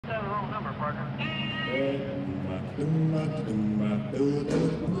What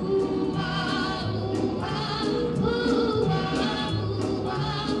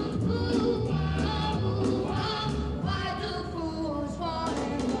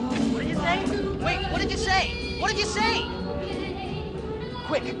did you say? Wait, what did you say? What did you say?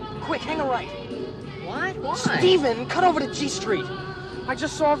 Quick, hang a right. What? Why? Steven, cut over to G Street. I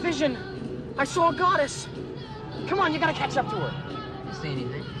just saw a vision. I saw a goddess. Come on, you gotta catch up to her. You see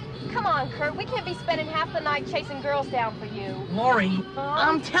anything? Come on, Curt. We can't be spending half the night chasing girls down for you. Lori,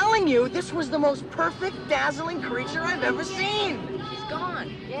 I'm telling you, this was the most perfect, dazzling creature I've ever seen. She's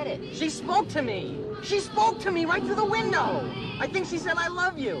gone. Get it. She spoke to me. She spoke to me right through the window. I think she said, I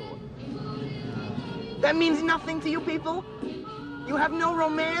love you. That means nothing to you people? You have no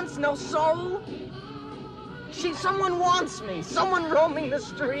romance, no soul? Someone wants me. Someone roaming the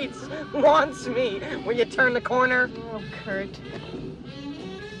streets wants me. When you turn the corner. Oh, Curt.